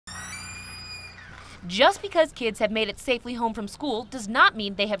Just because kids have made it safely home from school does not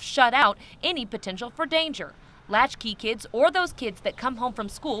mean they have shut out any potential for danger. Latch Key Kids, or those kids that come home from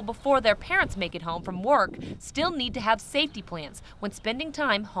school before their parents make it home from work, still need to have safety plans when spending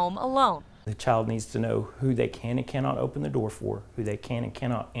time home alone. The child needs to know who they can and cannot open the door for, who they can and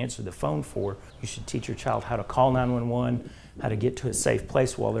cannot answer the phone for. You should teach your child how to call 911, how to get to a safe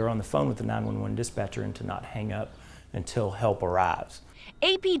place while they're on the phone with the 911 dispatcher, and to not hang up until help arrives.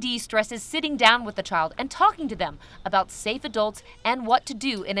 APD stresses sitting down with the child and talking to them about safe adults and what to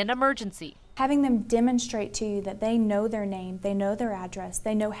do in an emergency. Having them demonstrate to you that they know their name, they know their address,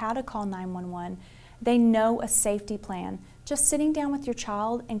 they know how to call 911, they know a safety plan. Just sitting down with your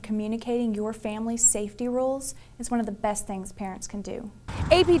child and communicating your family's safety rules is one of the best things parents can do.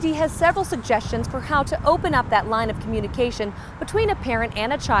 APD has several suggestions for how to open up that line of communication between a parent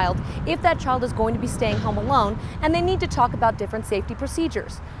and a child if that child is going to be staying home alone and they need to talk about different safety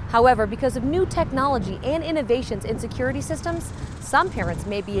procedures. However, because of new technology and innovations in security systems, some parents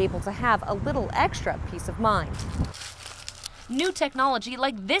may be able to have a little extra peace of mind. New technology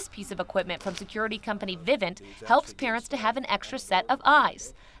like this piece of equipment from security company Vivint helps parents to have an extra set of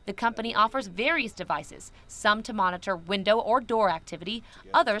eyes. The company offers various devices, some to monitor window or door activity,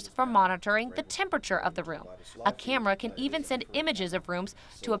 others for monitoring the temperature of the room. A camera can even send images of rooms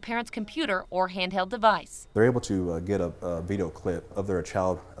to a parent's computer or handheld device. They're able to get a video clip of their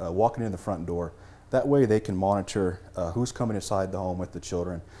child walking in the front door. That way they can monitor who's coming inside the home with the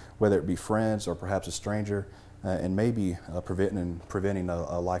children, whether it be friends or perhaps a stranger, and maybe preventing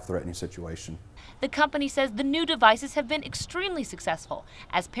a life-threatening situation. The company says the new devices have been extremely successful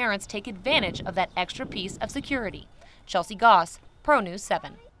as parents take advantage of that extra piece of security. Chelsea Goss, Pronews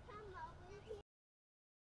 7.